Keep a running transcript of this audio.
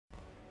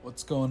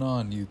What's going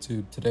on,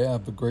 YouTube? Today I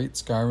have a great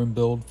Skyrim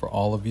build for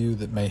all of you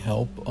that may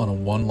help on a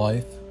one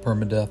life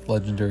permadeath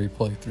legendary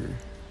playthrough.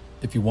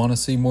 If you want to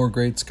see more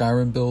great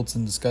Skyrim builds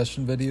and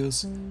discussion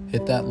videos,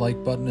 hit that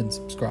like button and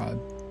subscribe.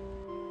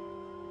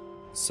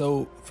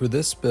 So for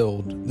this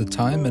build, the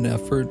time and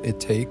effort it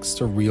takes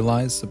to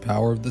realize the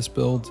power of this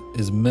build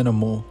is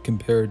minimal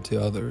compared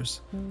to others.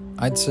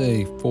 I'd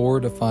say 4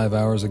 to 5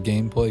 hours of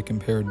gameplay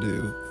compared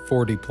to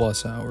 40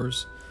 plus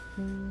hours.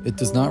 It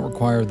does not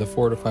require the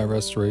Fortify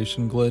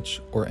Restoration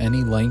glitch or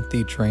any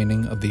lengthy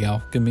training of the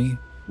alchemy,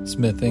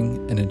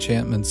 smithing, and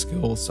enchantment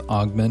skills to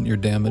augment your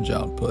damage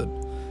output.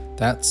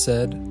 That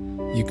said,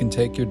 you can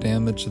take your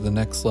damage to the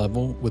next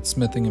level with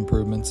smithing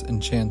improvements,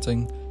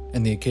 enchanting,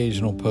 and the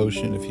occasional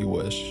potion if you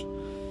wish.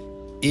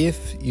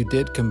 If you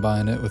did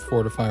combine it with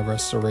Fortify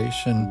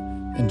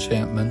Restoration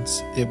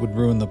enchantments, it would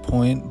ruin the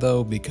point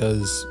though,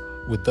 because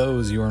with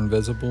those you are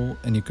invisible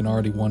and you can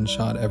already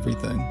one-shot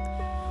everything.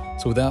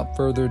 So without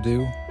further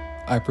ado,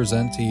 I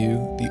present to you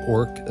the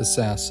Orc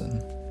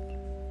Assassin.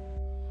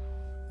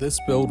 This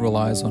build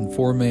relies on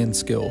 4 main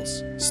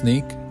skills: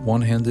 Sneak,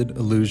 One-Handed,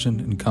 Illusion,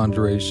 and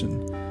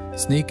Conjuration.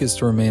 Sneak is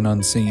to remain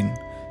unseen.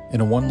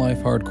 In a one-life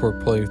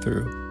hardcore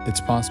playthrough,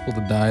 it's possible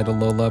to die at a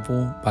low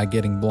level by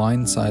getting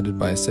blindsided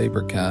by a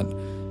saber cat.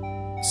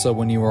 So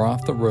when you are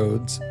off the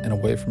roads and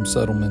away from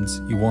settlements,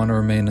 you want to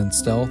remain in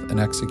stealth and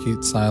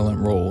execute silent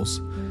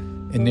rolls.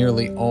 In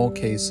nearly all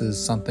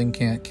cases, something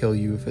can't kill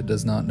you if it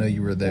does not know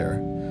you are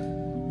there.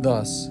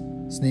 Thus,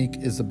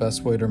 Sneak is the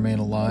best way to remain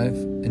alive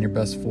and your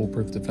best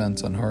foolproof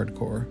defense on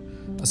hardcore.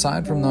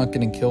 Aside from not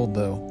getting killed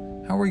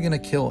though, how are we going to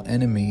kill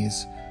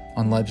enemies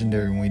on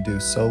Legendary when we do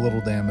so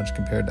little damage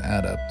compared to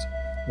Adept?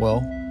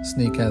 Well,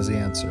 Sneak has the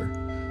answer.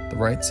 The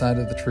right side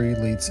of the tree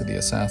leads to the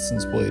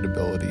Assassin's Blade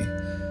ability.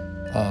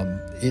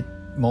 It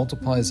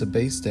multiplies the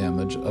base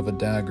damage of a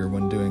dagger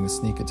when doing a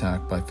sneak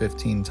attack by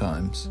 15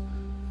 times.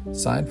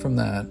 Aside from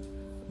that,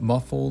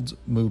 muffled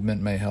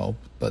movement may help,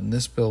 but in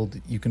this build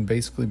you can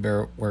basically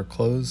wear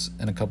clothes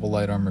and a couple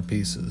light armor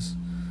pieces.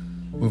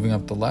 Moving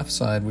up the left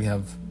side, we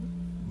have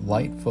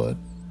Lightfoot,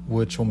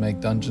 which will make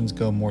dungeons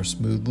go more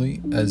smoothly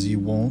as you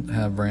won't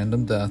have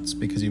random deaths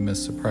because you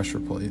missed a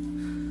pressure plate.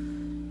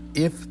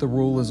 If the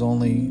rule is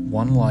only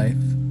one life,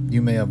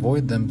 you may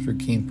avoid them through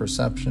keen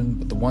perception,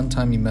 but the one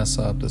time you mess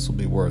up, this will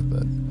be worth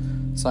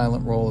it.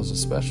 Silent Roll is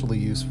especially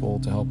useful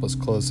to help us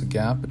close the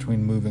gap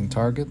between moving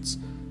targets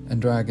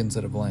and dragons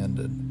that have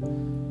landed.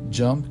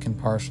 Jump can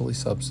partially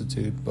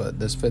substitute, but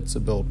this fits the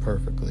build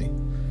perfectly.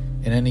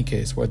 In any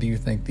case, whether you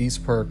think these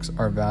perks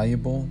are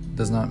valuable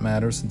does not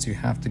matter, since you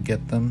have to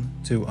get them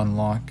to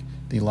unlock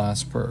the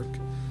last perk.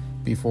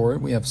 Before it,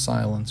 we have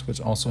Silence,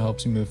 which also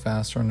helps you move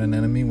faster on an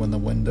enemy when the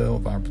window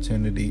of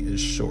opportunity is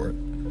short.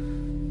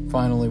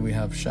 Finally, we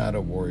have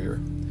Shadow Warrior.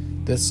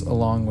 This,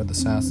 along with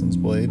Assassin's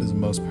Blade, is the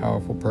most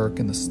powerful perk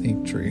in the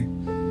Sneak tree.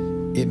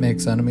 It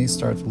makes enemies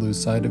start to lose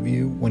sight of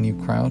you when you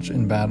crouch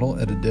in battle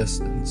at a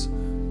distance.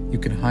 You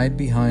can hide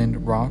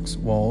behind rocks,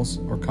 walls,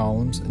 or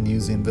columns and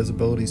use the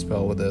invisibility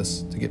spell with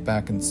this to get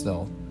back in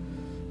stealth.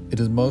 It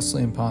is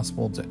mostly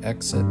impossible to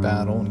exit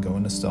battle and go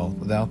into stealth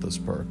without this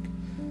perk.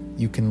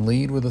 You can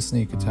lead with a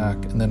sneak attack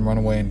and then run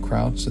away and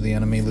crouch so the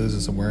enemy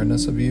loses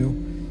awareness of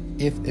you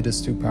if it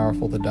is too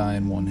powerful to die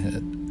in one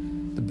hit.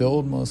 The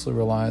build mostly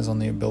relies on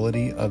the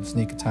ability of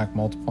sneak attack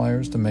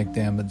multipliers to make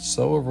damage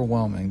so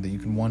overwhelming that you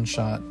can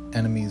one-shot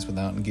enemies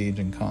without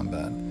engaging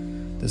combat.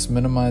 This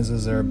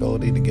minimizes their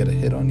ability to get a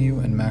hit on you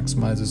and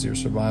maximizes your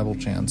survival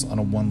chance on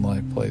a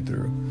one-life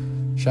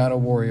playthrough. Shadow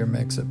Warrior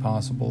makes it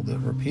possible to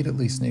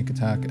repeatedly sneak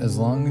attack as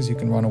long as you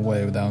can run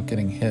away without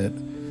getting hit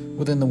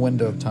within the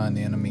window of time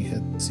the enemy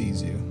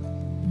sees you.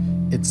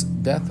 It's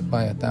death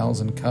by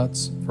 1,000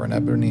 cuts for an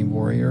Ebony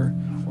Warrior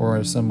or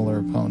a similar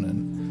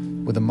opponent.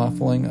 With a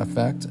muffling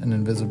effect and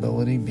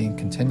invisibility being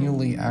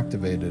continually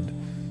activated,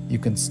 you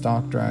can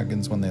stalk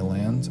dragons when they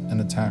land and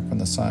attack from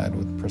the side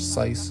with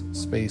precise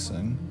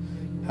spacing.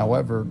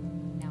 However,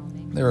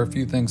 there are a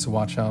few things to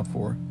watch out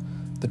for.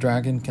 The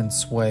dragon can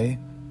sway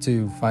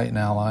to fight an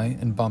ally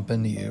and bump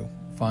into you,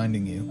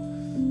 finding you.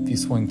 If you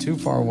swing too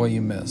far away,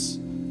 you miss.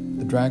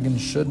 The dragon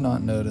should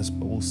not notice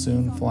but will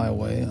soon fly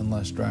away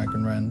unless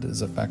Dragon Rend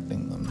is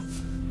affecting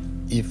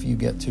them. If you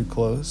get too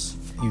close,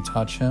 you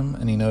touch him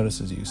and he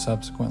notices you.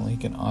 Subsequently, he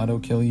can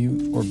auto-kill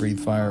you or breathe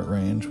fire at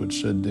range, which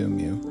should doom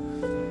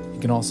you. He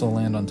can also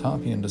land on top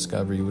of you and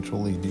discover you, which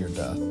will lead to your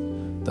death.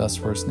 Thus,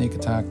 for a sneak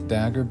attack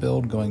dagger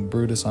build, going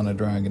Brutus on a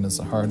dragon is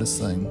the hardest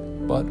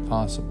thing, but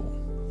possible.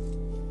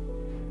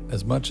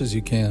 As much as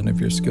you can, if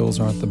your skills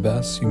aren't the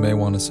best, you may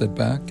want to sit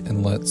back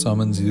and let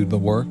summons do the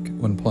work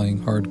when playing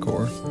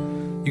hardcore.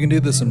 You can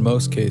do this in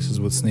most cases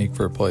with Sneak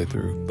for a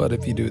playthrough, but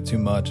if you do it too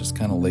much, it's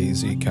kind of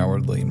lazy,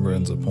 cowardly, and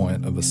ruins the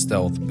point of a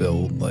stealth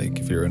build. Like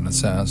if you're an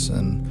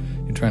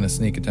assassin, you're trying to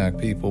sneak attack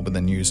people, but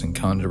then using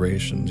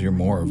conjurations, you're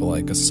more of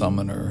like a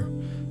summoner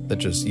that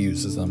just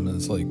uses them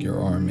as like your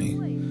army.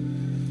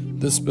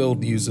 This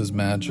build uses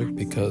magic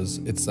because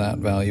it's that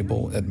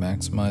valuable at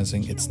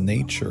maximizing its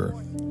nature,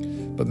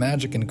 but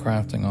magic and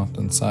crafting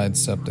often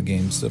sidestep the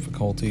game's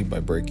difficulty by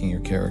breaking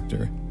your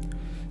character.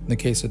 In the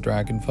case of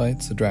dragon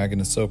fights, the dragon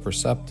is so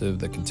perceptive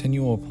that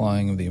continual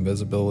applying of the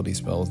invisibility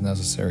spell is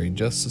necessary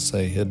just to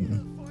stay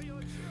hidden.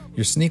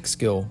 Your sneak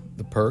skill,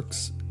 the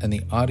perks, and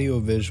the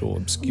audio-visual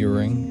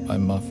obscuring by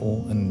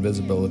muffle and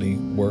invisibility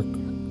work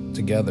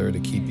together to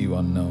keep you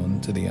unknown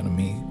to the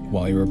enemy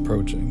while you're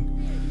approaching.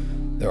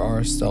 There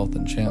are stealth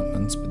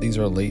enchantments, but these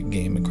are late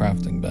game and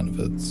crafting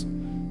benefits.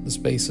 The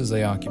spaces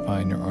they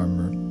occupy in your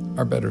armor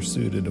are better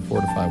suited to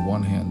fortify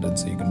one-handed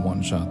so you can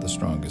one-shot the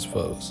strongest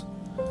foes.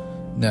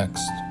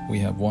 Next, we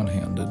have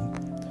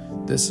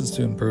one-handed. This is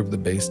to improve the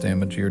base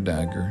damage of your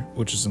dagger,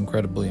 which is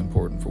incredibly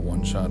important for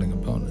one-shotting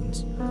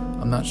opponents.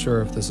 I'm not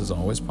sure if this is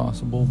always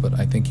possible, but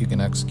I think you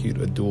can execute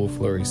a dual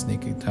flurry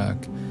sneak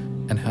attack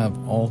and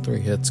have all 3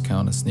 hits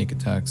count as sneak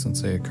attacks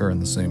since they occur in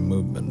the same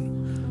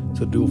movement.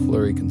 So dual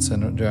flurry can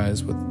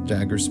synergize with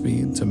dagger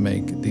speed to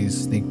make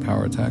these sneak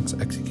power attacks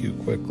execute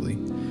quickly.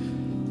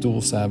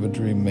 Dual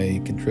savagery may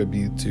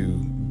contribute to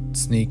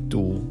sneak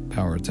dual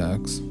power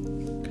attacks.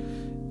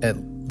 At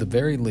the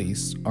very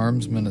least,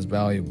 armsman is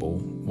valuable,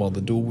 while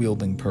the dual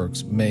wielding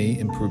perks may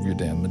improve your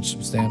damage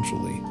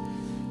substantially.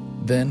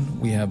 Then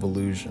we have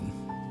illusion.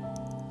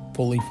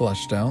 Fully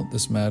fleshed out,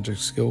 this magic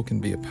skill can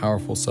be a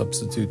powerful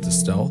substitute to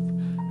stealth,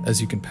 as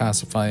you can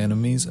pacify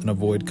enemies and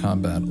avoid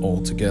combat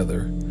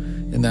altogether.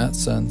 In that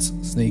sense,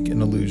 sneak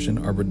and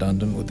illusion are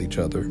redundant with each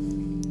other.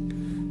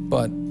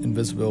 But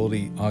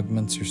invisibility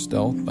augments your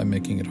stealth by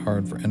making it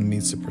hard for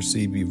enemies to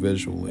perceive you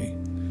visually.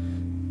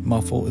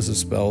 Muffle is a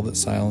spell that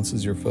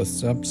silences your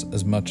footsteps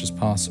as much as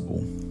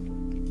possible.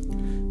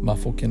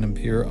 Muffle can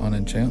appear on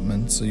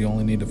enchantments, so you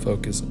only need to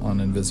focus on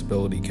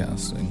invisibility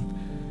casting.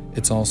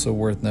 It's also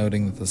worth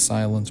noting that the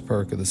silence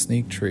perk of the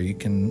sneak tree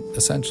can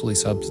essentially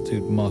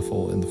substitute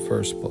muffle in the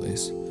first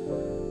place.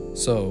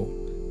 So,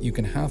 you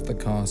can half the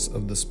cost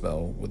of the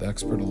spell with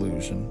expert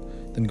illusion,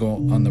 then go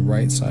on the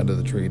right side of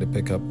the tree to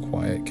pick up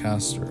quiet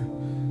caster.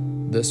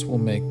 This will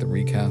make the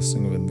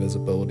recasting of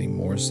invisibility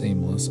more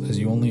seamless, as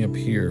you only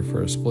appear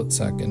for a split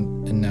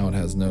second and now it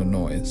has no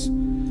noise.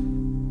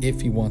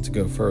 If you want to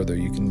go further,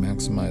 you can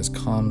maximize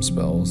calm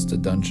spells to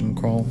dungeon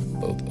crawl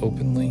both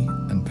openly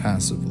and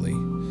passively.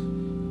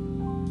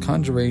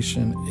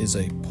 Conjuration is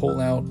a pull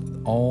out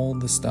all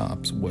the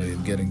stops way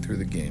of getting through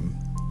the game.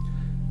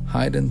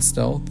 Hide in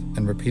stealth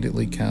and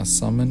repeatedly cast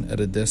summon at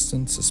a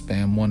distance to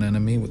spam one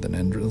enemy with an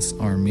endless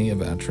army of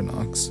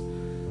Atronachs.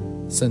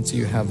 Since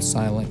you have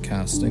silent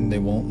casting, they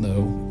won't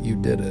know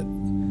you did it.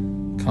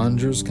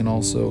 Conjures can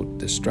also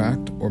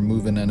distract or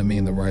move an enemy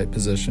in the right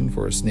position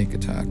for a sneak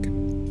attack.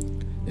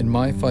 In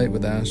my fight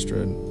with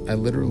Astrid, I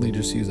literally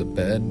just use a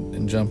bed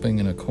and jumping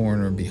in a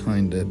corner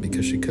behind it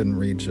because she couldn't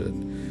reach it.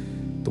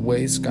 The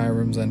way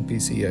Skyrim's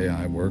NPC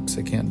AI works,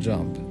 it can't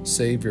jump.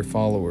 Save your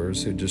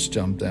followers who just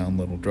jump down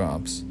little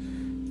drops.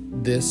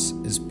 This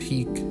is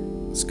peak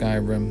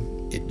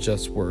Skyrim, it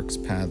just works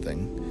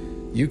pathing.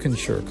 You can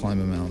sure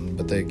climb a mountain,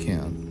 but they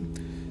can't.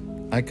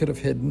 I could have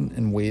hidden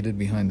and waited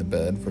behind the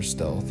bed for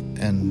stealth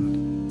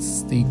and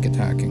sneak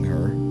attacking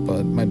her,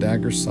 but my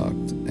dagger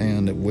sucked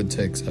and it would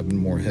take 7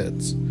 more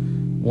hits.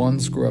 One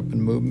screw up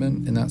in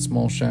movement in that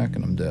small shack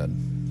and I'm dead.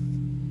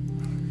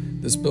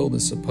 This build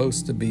is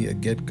supposed to be a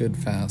get good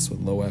fast with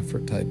low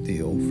effort type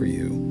deal for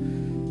you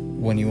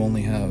when you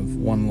only have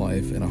 1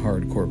 life in a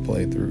hardcore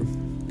playthrough.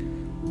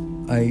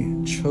 I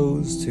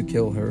chose to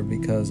kill her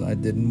because I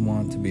didn't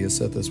want to be a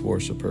Sithis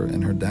worshipper,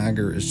 and her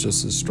dagger is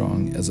just as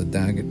strong as a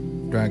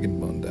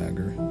dragonbone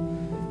dagger.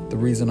 The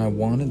reason I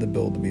wanted the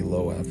build to be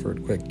low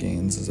effort, quick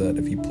gains, is that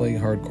if you play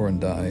hardcore and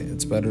die,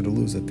 it's better to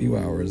lose a few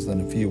hours than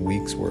a few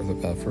weeks worth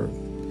of effort.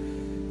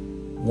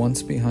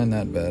 Once behind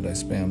that bed, I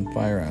spammed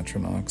fire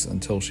Atronachs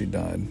until she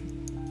died.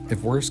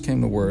 If worse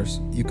came to worse,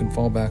 you can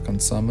fall back on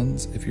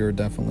summons if you're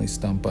definitely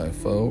stumped by a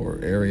foe or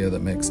area that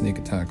makes sneak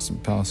attacks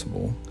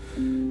impossible.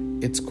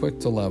 It's quick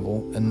to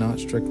level and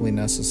not strictly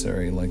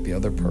necessary like the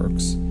other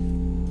perks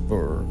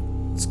or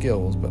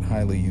skills, but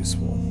highly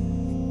useful.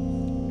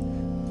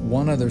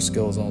 One other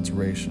skill is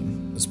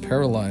alteration, as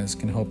paralyze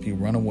can help you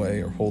run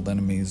away or hold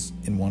enemies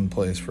in one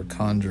place for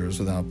conjures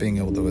without being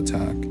able to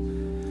attack.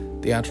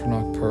 The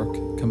Atronach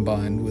perk,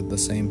 combined with the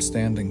same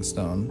standing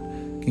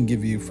stone, can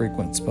give you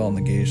frequent spell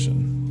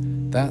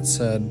negation. That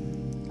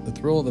said, the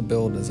thrill of the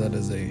build is that it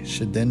is a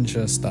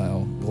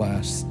Shedinja-style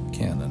glass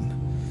cannon.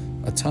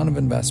 A ton of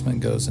investment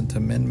goes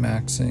into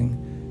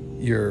min-maxing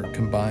your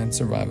combined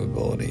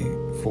survivability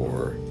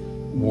for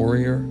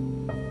warrior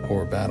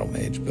or battle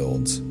mage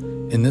builds.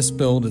 In this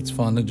build, it's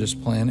fun to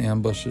just plan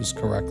ambushes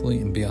correctly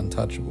and be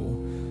untouchable,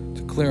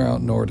 to clear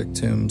out Nordic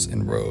tombs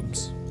and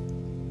robes.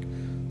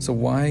 So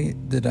why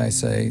did I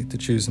say to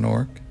choose an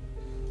orc?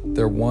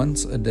 Their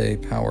once-a-day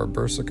power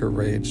Berserker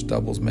Rage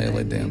doubles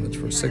melee damage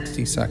for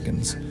 60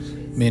 seconds,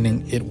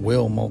 meaning it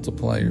will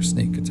multiply your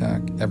sneak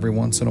attack every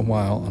once in a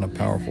while on a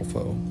powerful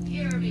foe.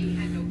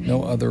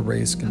 No other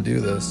race can do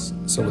this,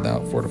 so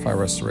without Fortify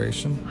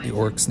Restoration, the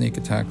orc sneak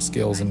attack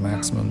scales in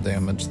maximum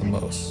damage the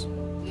most.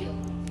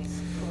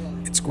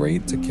 It's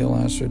great to kill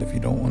Astrid if you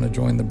don't want to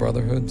join the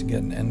Brotherhood to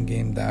get an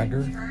endgame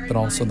dagger, but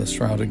also the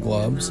Shrouded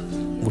Gloves,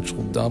 which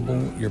will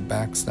double your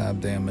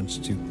backstab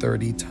damage to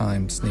 30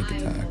 times sneak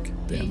attack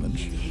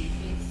damage.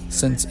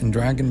 Since in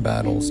dragon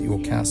battles you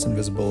will cast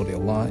invisibility a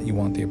lot, you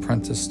want the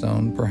apprentice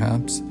stone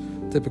perhaps,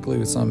 typically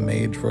with some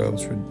mage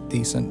robes for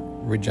decent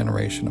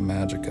regeneration of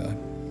magicka.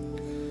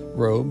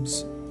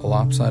 Robes, a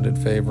lopsided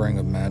favoring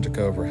of magicka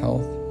over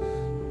health,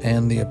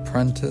 and the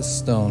apprentice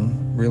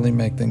stone really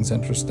make things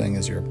interesting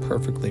as your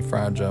perfectly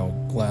fragile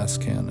glass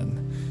cannon.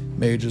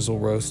 Mages will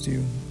roast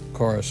you,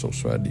 Chorus will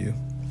shred you.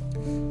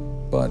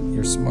 But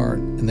you're smart,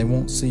 and they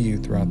won't see you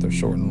throughout their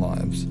shortened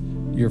lives.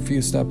 You're a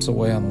few steps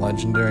away on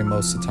legendary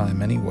most of the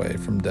time anyway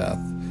from death,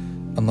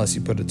 unless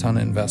you put a ton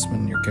of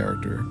investment in your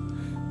character.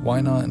 Why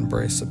not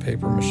embrace a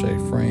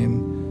papier-mâché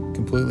frame,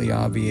 completely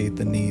obviate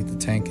the need to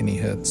tank any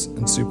hits,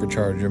 and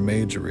supercharge your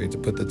magery to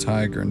put the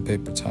tiger in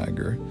Paper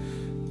Tiger?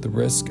 The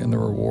risk and the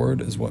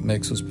reward is what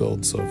makes this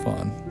build so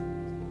fun.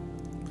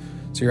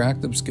 So your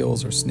active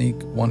skills are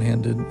Sneak,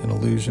 One-Handed, and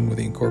Illusion with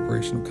the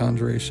incorporation of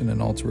Conjuration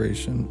and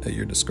Alteration at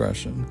your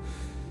discretion.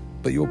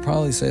 But you'll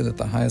probably say that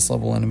the highest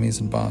level enemies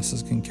and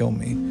bosses can kill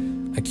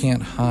me. I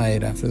can't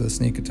hide after the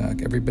sneak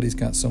attack. Everybody's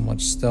got so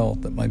much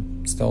stealth that my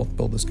stealth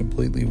build is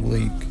completely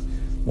weak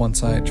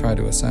once I try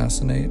to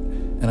assassinate,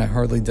 and I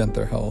hardly dent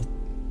their health.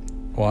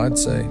 Well, I'd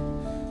say,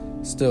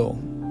 still,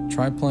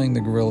 try playing the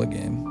guerrilla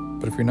game,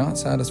 but if you're not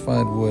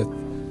satisfied with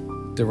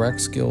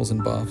direct skills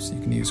and buffs, you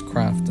can use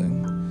crafting.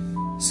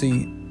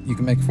 See, you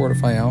can make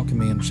Fortify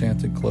Alchemy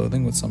enchanted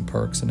clothing with some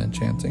perks and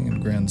enchanting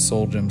and grand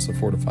soul gems to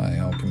Fortify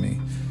Alchemy.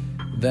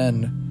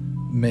 Then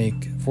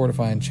make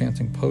Fortify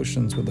enchanting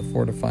potions with the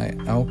Fortify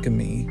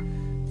Alchemy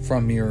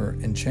from your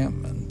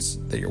enchantments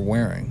that you're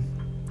wearing.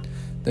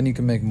 Then you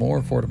can make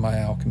more Fortify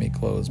Alchemy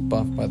clothes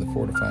buffed by the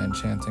Fortify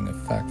enchanting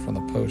effect from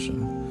the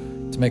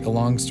potion. To make a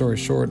long story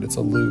short, it's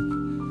a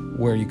loop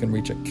where you can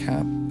reach a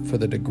cap for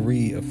the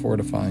degree of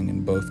fortifying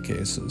in both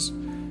cases.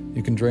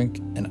 You can drink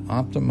an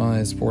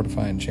optimized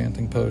Fortify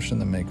enchanting potion,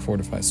 then make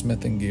Fortify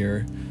smithing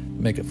gear,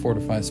 make a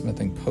Fortify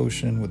smithing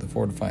potion with the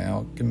Fortify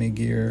Alchemy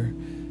gear,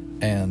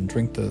 and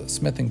drink the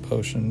smithing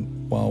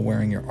potion while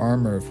wearing your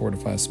armor of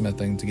Fortify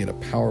smithing to get a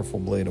powerful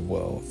blade of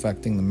woe,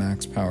 affecting the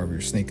max power of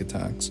your sneak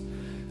attacks.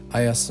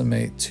 I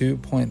estimate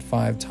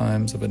 2.5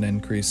 times of an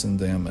increase in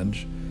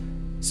damage.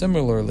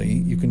 Similarly,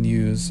 you can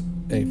use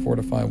a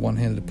Fortify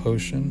one-handed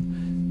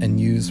potion and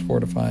use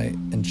Fortify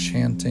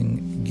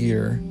enchanting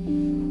gear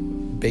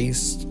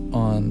based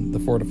on the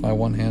Fortify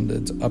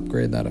one-handed to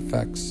upgrade that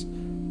effect's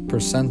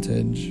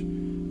percentage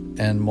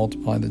and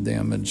multiply the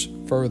damage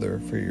further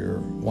for your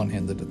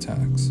one-handed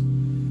attacks.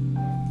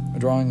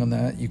 Drawing on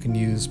that, you can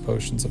use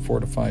potions to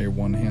fortify your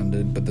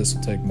one-handed, but this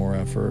will take more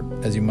effort,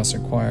 as you must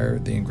acquire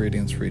the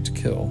ingredients for each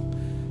kill.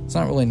 It's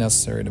not really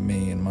necessary to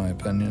me, in my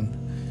opinion.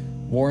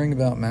 Worrying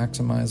about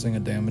maximizing a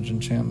damage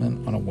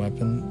enchantment on a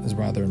weapon is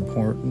rather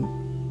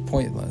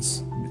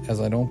pointless,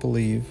 as I don't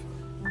believe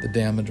the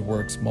damage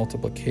works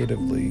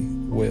multiplicatively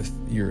with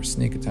your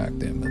sneak attack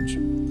damage.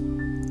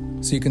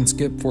 So you can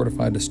skip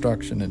Fortify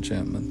Destruction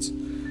enchantments.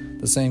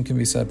 The same can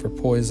be said for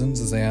poisons,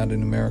 as they add a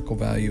numerical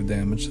value of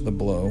damage to the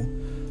blow,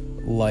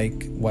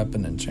 like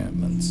weapon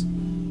enchantments.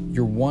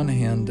 Your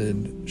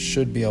one-handed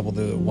should be able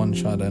to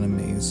one-shot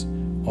enemies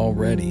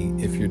already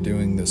if you're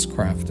doing this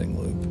crafting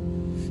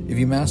loop. If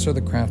you master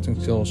the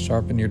crafting skill,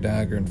 sharpen your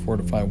dagger and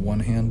fortify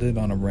one-handed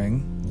on a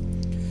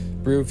ring,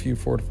 brew a few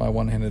fortify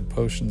one-handed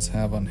potions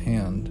have on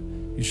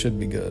hand, you should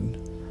be good.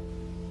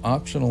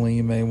 Optionally,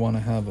 you may want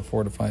to have a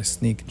fortify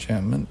sneak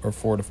enchantment or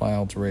fortify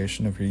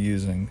alteration if you're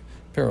using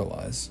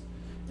paralyze.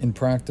 In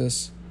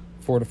practice,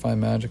 Fortify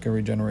Magicka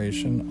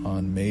Regeneration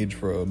on mage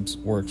robes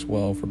works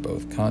well for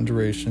both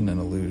conjuration and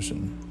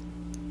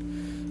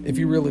illusion. If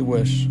you really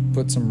wish,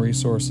 put some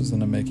resources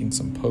into making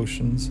some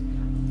potions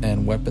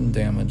and weapon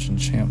damage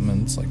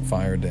enchantments like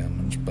fire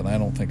damage, but I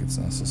don't think it's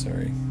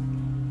necessary.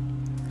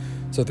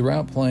 So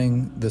throughout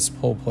playing this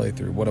whole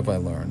playthrough, what have I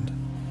learned?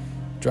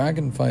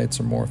 Dragon fights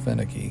are more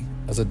finicky,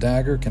 as a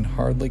dagger can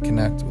hardly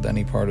connect with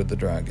any part of the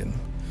dragon.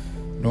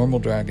 Normal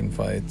dragon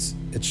fights,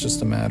 it's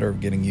just a matter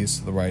of getting used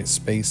to the right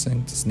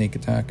spacing to sneak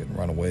attack and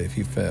run away if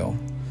you fail.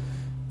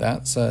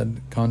 That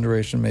said,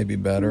 conjuration may be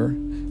better,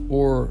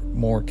 or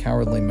more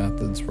cowardly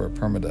methods for a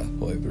permadeath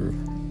playthrough.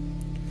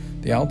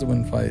 The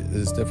Alduin fight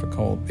is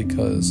difficult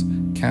because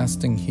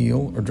casting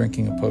heal or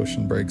drinking a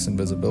potion breaks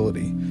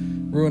invisibility,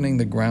 ruining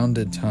the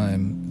grounded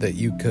time that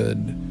you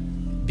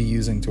could be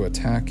using to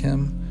attack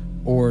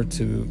him or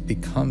to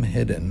become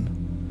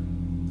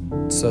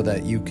hidden so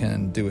that you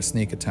can do a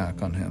sneak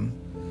attack on him.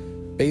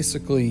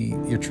 Basically,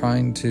 you're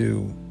trying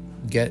to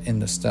get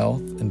into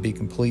stealth and be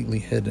completely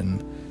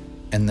hidden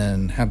and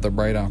then have the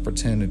right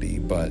opportunity,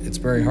 but it's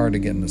very hard to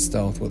get into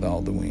stealth with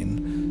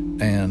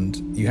Alduin,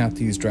 and you have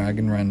to use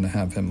Dragon Rend to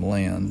have him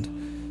land,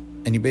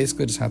 and you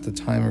basically just have to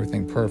time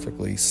everything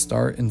perfectly,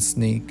 start and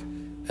sneak,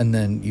 and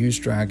then use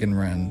Dragon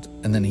Rend,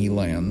 and then he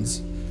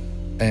lands,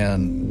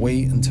 and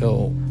wait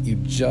until you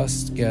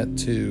just get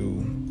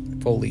to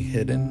fully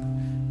hidden,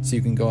 so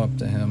you can go up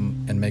to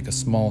him and make a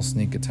small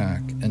sneak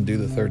attack and do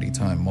the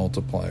 30-time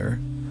multiplier.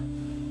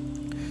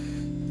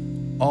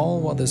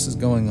 All while this is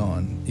going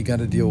on, you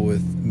gotta deal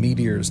with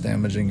meteors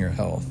damaging your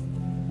health.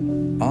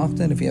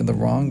 Often, if you have the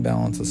wrong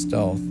balance of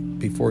stealth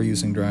before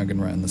using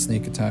Dragon Ren, the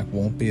sneak attack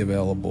won't be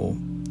available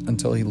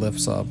until he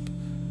lifts up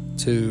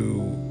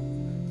to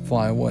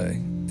fly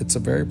away. It's a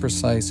very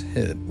precise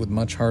hit with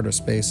much harder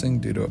spacing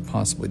due to a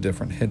possibly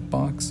different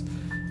hitbox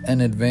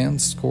and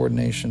advanced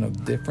coordination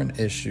of different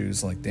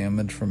issues like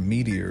damage from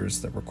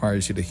meteors that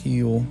requires you to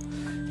heal,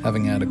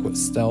 having adequate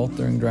stealth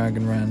during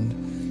Dragon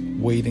Ren,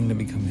 waiting to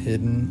become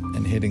hidden,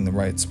 and hitting the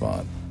right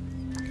spot.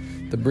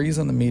 The breeze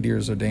on the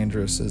meteors are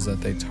dangerous is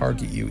that they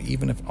target you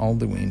even if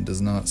Alduin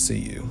does not see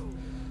you.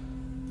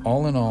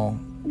 All in all,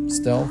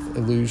 stealth,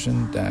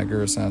 illusion,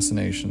 dagger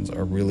assassinations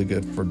are really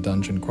good for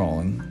dungeon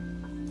crawling,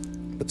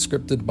 but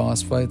scripted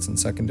boss fights and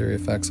secondary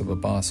effects of a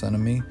boss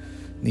enemy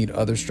need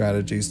other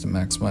strategies to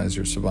maximize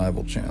your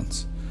survival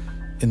chance.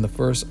 In the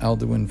first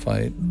Alduin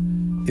fight,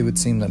 it would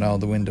seem that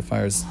Alduin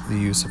defies the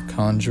use of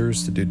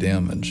conjures to do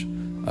damage.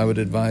 I would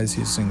advise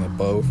using a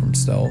bow from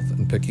stealth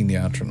and picking the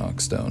Atronach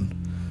stone.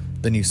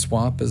 Then you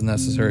swap as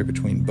necessary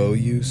between bow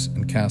use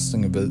and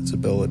casting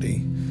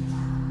invisibility.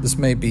 This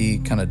may be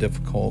kind of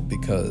difficult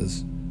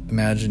because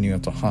imagine you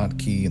have to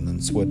hotkey and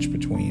then switch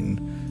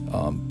between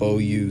bow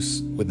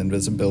use with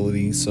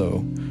invisibility,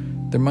 so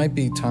there might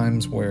be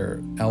times where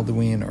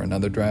Alduin or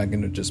another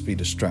dragon would just be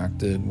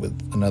distracted with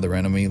another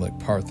enemy, like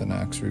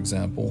Parthenax, for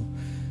example.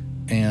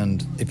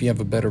 And if you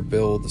have a better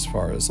build as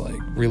far as like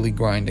really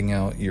grinding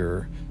out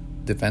your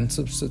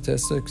defensive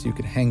statistics, you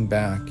could hang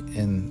back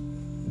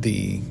in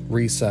the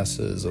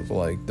recesses of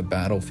like the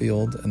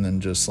battlefield and then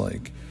just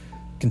like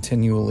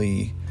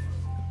continually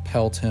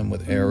pelt him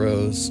with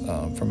arrows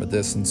from a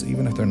distance,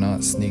 even if they're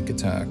not sneak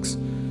attacks,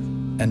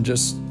 and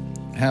just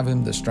have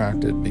him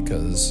distracted,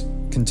 because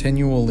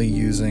continually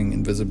using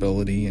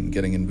invisibility and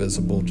getting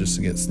invisible just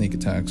to get sneak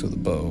attacks with a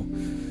bow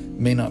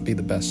may not be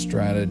the best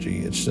strategy.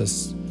 It's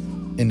just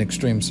in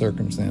extreme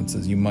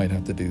circumstances you might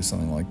have to do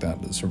something like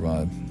that to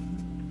survive.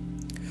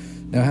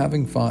 Now,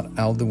 having fought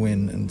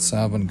Alduin and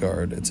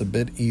Sovngarde, it's a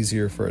bit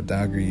easier for a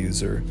dagger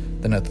user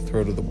than at the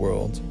throat of the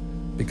world,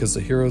 because the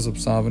heroes of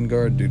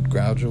Sovngarde do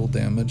gradual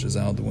damage as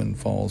Alduin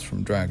falls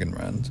from Dragon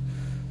Rend.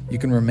 You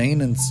can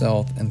remain in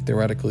stealth and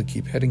theoretically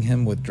keep hitting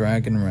him with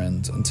Dragon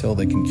Rend until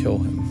they can kill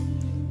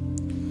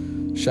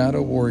him.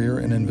 Shadow Warrior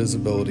and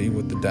Invisibility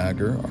with the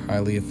dagger are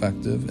highly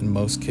effective in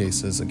most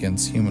cases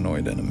against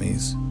humanoid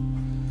enemies.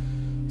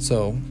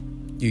 So,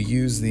 you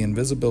use the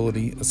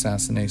invisibility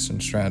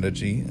assassination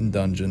strategy in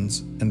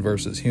dungeons and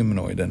versus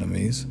humanoid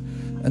enemies,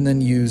 and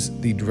then use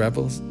the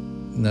Drevel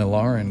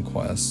Nalaran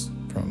quest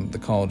from the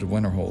College of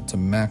Winterhold to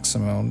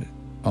maximum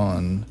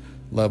on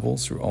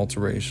levels through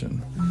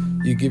alteration.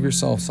 You give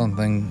yourself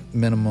something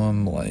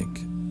minimum like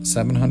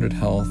 700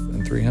 health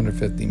and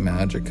 350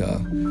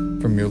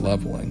 magicka from your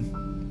leveling.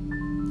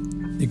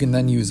 You can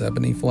then use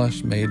Ebony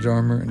Flesh, Mage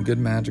Armor, and good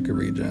magicka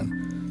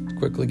regen to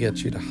quickly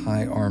get you to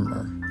high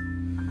armor.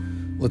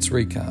 Let's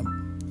recap.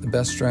 The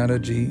best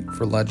strategy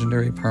for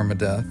legendary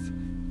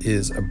permadeath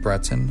is a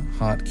Breton,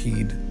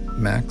 hotkeyed,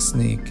 max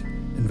sneak,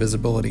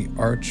 invisibility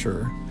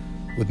archer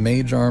with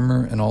mage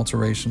armor and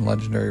alteration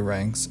legendary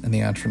ranks and the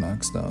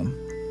Atronach stone.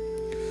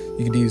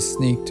 You could use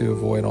sneak to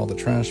avoid all the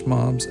trash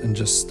mobs and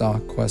just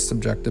stock quest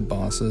objective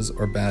bosses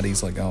or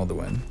baddies like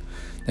Alduin.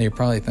 Now you're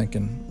probably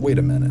thinking, wait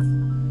a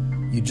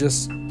minute. You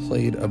just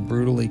played a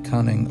brutally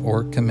cunning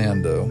orc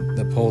commando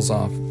that pulls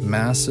off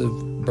massive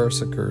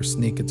berserker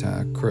sneak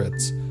attack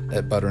crits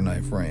at butter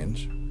knife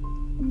range.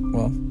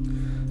 Well,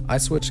 I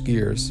switched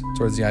gears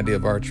towards the idea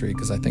of archery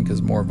because I think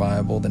is more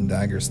viable than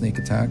dagger sneak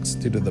attacks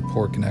due to the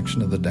poor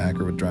connection of the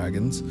dagger with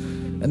dragons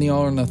and the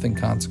all or nothing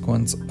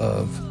consequence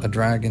of a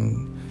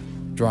dragon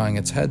drawing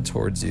its head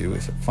towards you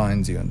if it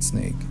finds you in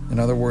sneak. In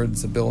other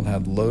words, the build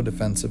had low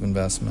defensive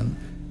investment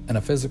and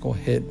a physical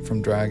hit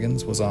from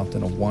dragons was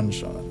often a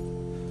one-shot.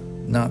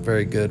 Not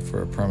very good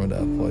for a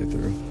permadeath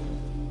playthrough.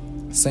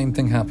 Same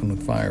thing happened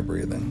with fire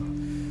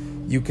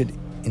breathing. You could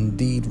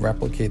indeed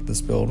replicate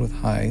this build with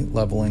high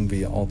leveling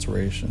via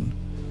alteration.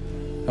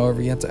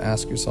 However, you have to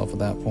ask yourself at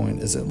that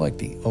point, is it like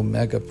the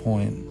omega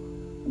point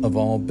of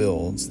all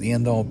builds, the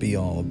end-all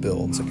be-all of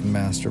builds that can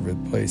master with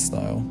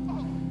playstyle,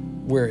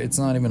 where it's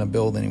not even a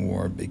build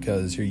anymore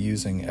because you're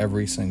using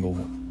every single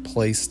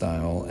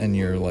playstyle and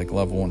you're like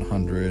level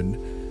 100,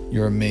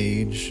 you're a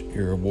mage,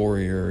 you're a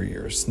warrior,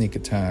 you're a sneak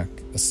attack,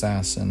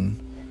 assassin.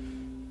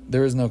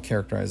 There is no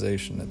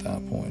characterization at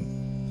that point.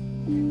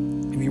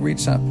 If you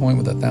reach that point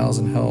with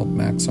 1,000 health,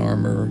 max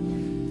armor,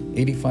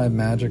 85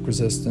 magic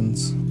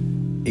resistance,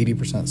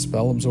 80%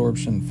 spell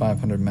absorption,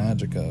 500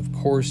 magicka, of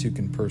course you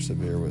can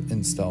persevere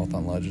in stealth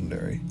on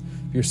legendary.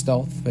 If your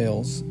stealth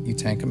fails, you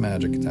tank a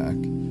magic attack,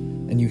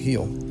 and you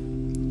heal.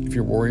 If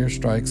your warrior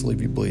strikes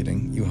leave you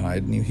bleeding, you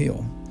hide and you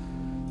heal.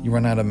 You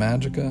run out of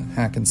magicka,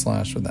 hack and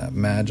slash with that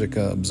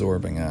magicka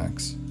absorbing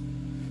axe.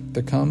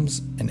 There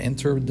comes an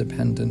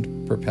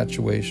interdependent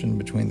perpetuation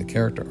between the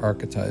character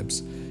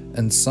archetypes,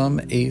 and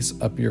some ace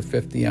up your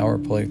 50-hour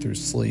playthrough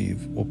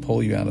sleeve will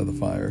pull you out of the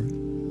fire.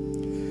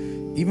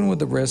 Even with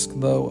the risk,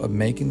 though, of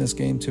making this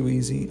game too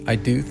easy, I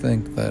do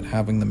think that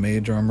having the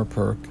Mage Armor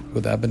perk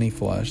with Ebony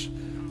Flesh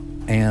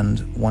and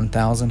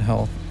 1000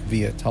 health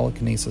via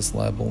telekinesis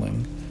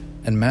leveling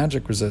and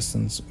magic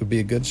resistance would be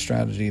a good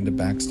strategy to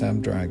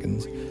backstab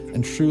dragons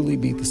and truly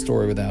beat the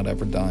story without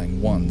ever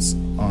dying once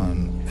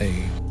on a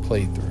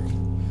playthrough.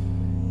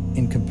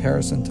 In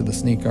comparison to the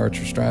Sneak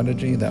Archer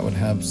strategy that would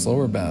have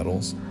slower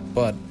battles,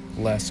 but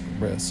less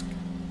risk.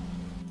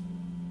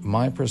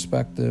 My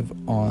perspective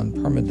on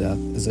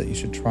permadeath is that you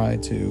should try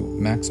to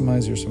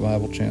maximize your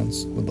survival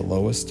chance with the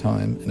lowest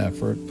time and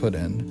effort put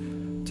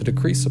in to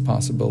decrease the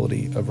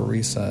possibility of a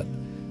reset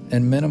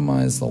and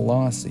minimize the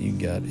loss that you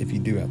get if you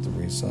do have to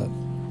reset.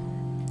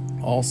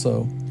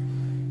 Also,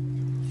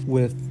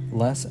 with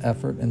less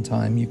effort and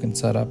time, you can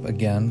set up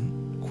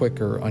again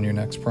quicker on your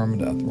next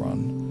permadeath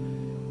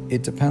run.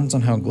 It depends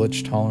on how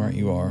glitch tolerant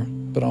you are,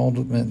 but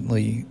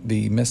ultimately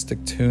the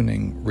Mystic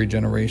Tuning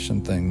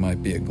regeneration thing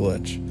might be a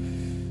glitch.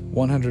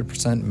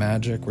 100%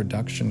 magic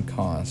reduction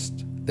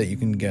cost that you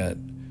can get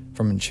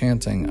from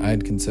enchanting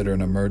I'd consider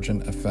an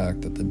emergent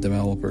effect that the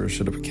developers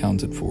should have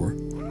accounted for.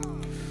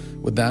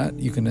 With that,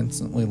 you can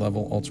instantly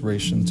level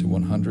Alteration to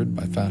 100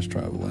 by fast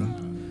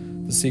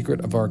traveling. The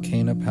secret of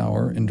Arcana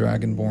power in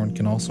Dragonborn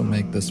can also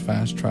make this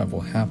fast travel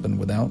happen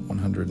without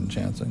 100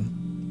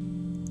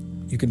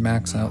 enchanting. You can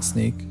max out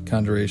Sneak,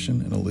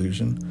 Conjuration, and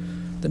Illusion,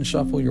 then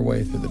shuffle your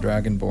way through the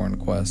Dragonborn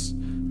quest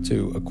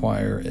to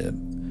acquire it.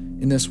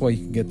 In this way,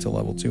 you can get to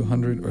level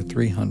 200 or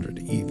 300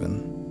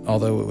 even,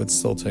 although it would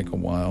still take a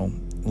while,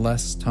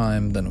 less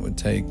time than it would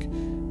take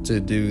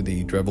to do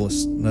the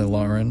Drevelous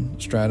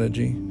Nilaran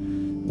strategy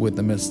with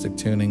the Mystic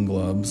Tuning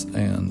gloves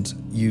and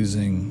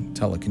using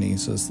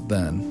telekinesis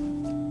then.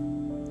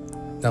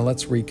 Now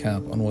let's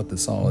recap on what the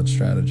solid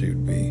strategy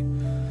would be.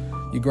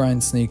 You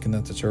grind Sneak in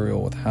the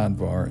tutorial with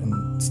Hadvar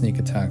and sneak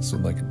attacks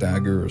with like a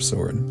dagger or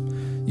sword.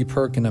 You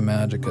perk into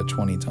Magicka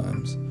 20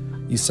 times.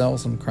 You sell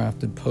some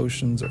crafted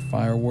potions or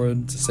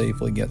firewood to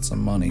safely get some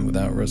money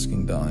without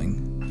risking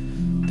dying.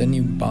 Then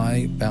you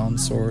buy Bound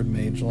Sword,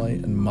 Mage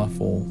Light, and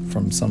Muffle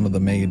from some of the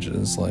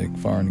mages like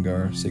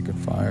Farengar, Secret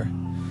Fire.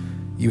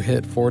 You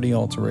hit 40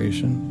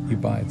 Alteration, you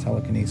buy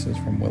Telekinesis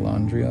from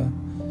Willandria,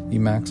 you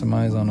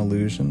maximize on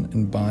Illusion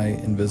and buy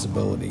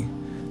Invisibility.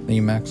 Then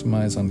you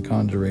maximize on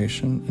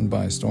Conjuration and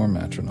buy Storm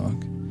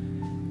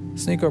Atronach.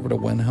 Sneak over to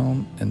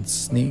Windhelm and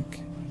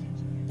sneak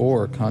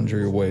or conjure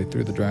your way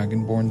through the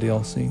Dragonborn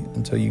DLC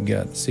until you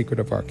get Secret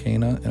of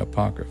Arcana and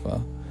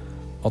Apocrypha.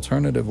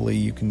 Alternatively,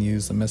 you can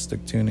use the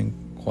Mystic Tuning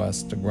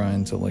quest to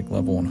grind to like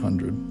level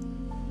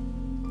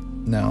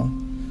 100. Now,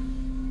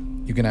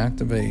 you can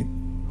activate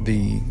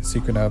the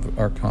Secret of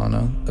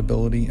Arcana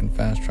ability and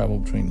fast travel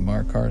between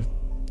Markarth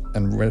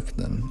and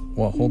Riften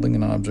while holding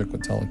an object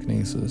with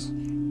telekinesis.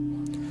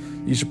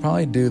 You should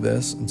probably do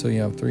this until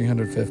you have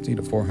 350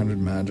 to 400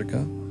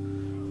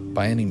 Magicka,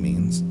 by any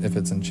means, if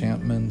it's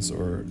enchantments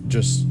or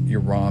just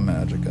your raw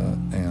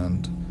Magicka,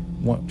 and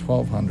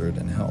 1200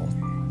 in health.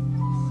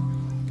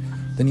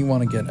 Then you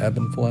want to get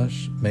Ebon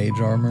Flesh, Mage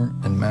Armor,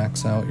 and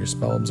max out your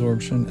spell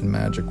absorption and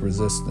magic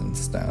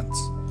resistance stats.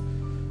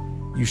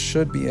 You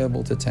should be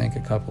able to tank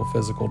a couple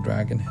physical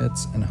dragon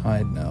hits and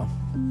hide now.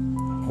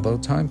 Although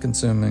time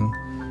consuming,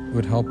 it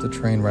would help to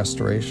train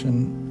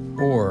restoration,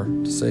 or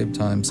to save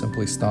time,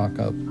 simply stock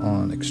up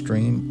on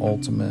extreme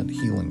ultimate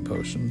healing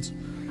potions.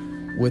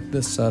 With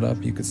this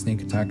setup, you could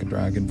sneak attack a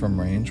dragon from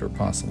range or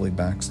possibly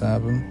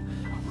backstab him,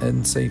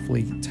 and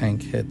safely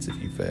tank hits if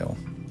you fail.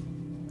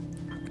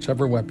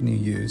 Whichever weapon you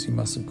use, you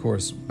must of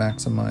course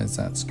maximize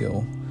that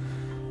skill.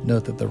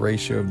 Note that the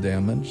ratio of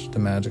damage to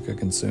Magicka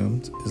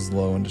consumed is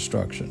low in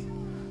destruction.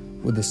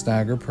 With the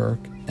stagger perk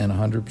and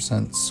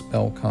 100%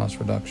 spell cost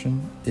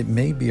reduction, it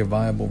may be a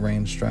viable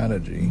range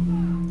strategy,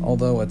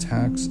 although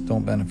attacks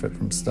don't benefit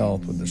from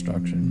stealth with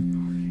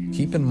destruction.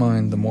 Keep in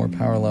mind, the more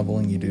power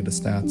leveling you do to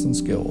stats and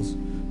skills,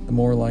 the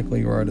more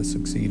likely you are to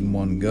succeed in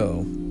one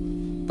go,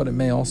 but it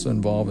may also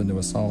evolve into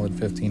a solid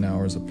 15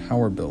 hours of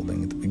power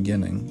building at the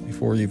beginning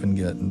before you even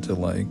get into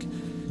like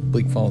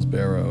Bleak Falls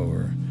Barrow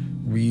or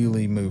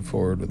really move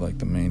forward with like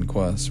the main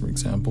quest, for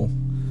example.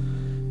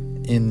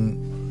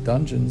 In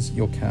dungeons,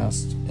 you'll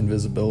cast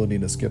Invisibility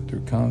to skip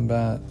through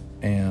combat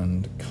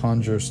and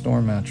conjure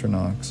Storm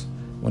Atronachs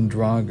when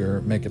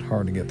Draugr make it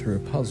hard to get through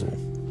a puzzle.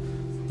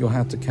 You'll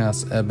have to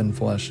cast Ebon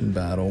Flesh in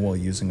battle while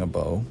using a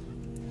bow,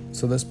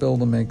 so this build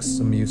will make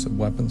some use of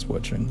weapon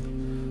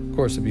switching. Of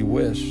course, if you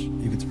wish,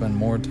 you could spend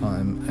more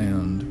time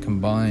and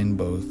combine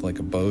both like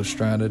a bow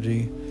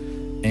strategy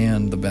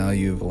and the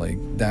value of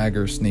like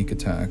dagger sneak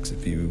attacks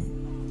if you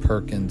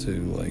perk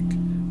into like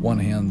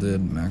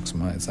one-handed,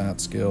 maximize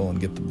that skill, and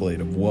get the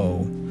Blade of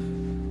Woe.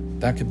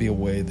 That could be a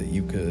way that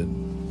you could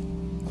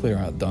clear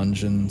out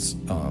dungeons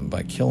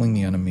by killing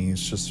the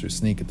enemies just through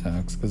sneak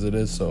attacks, because it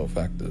is so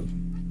effective.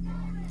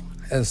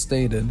 As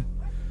stated,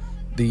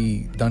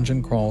 the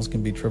dungeon crawls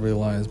can be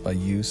trivialized by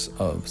use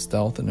of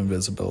stealth and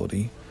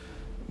invisibility,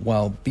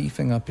 while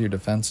beefing up your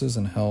defenses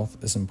and health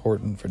is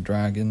important for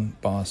dragon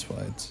boss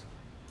fights.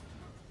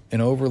 An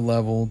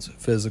over-leveled,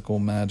 physical,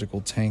 magical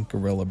tank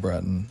gorilla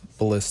Breton,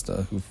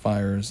 Ballista, who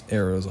fires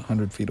arrows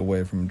 100 feet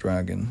away from a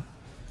dragon.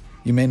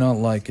 You may not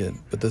like it,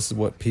 but this is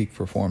what peak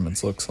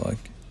performance looks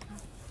like.